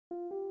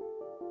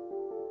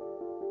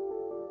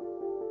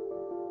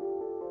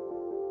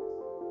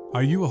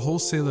Are you a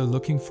wholesaler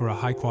looking for a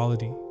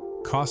high-quality,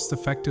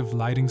 cost-effective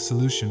lighting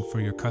solution for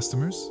your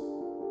customers?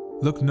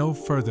 Look no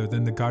further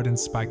than the Garden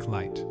Spike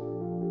Light.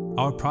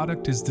 Our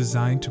product is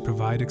designed to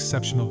provide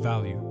exceptional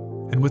value,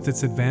 and with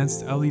its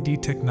advanced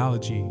LED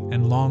technology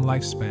and long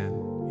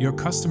lifespan, your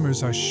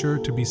customers are sure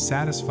to be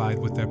satisfied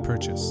with their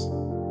purchase.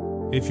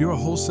 If you're a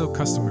wholesale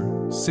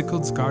customer,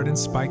 CIKILED's Garden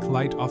Spike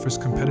Light offers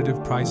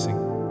competitive pricing,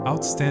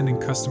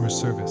 outstanding customer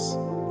service,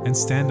 and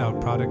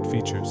standout product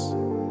features.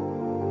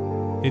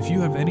 If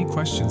you have any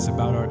questions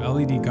about our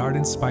LED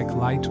Garden Spike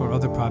Light or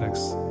other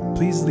products,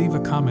 please leave a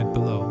comment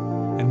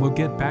below, and we'll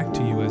get back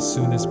to you as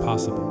soon as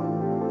possible.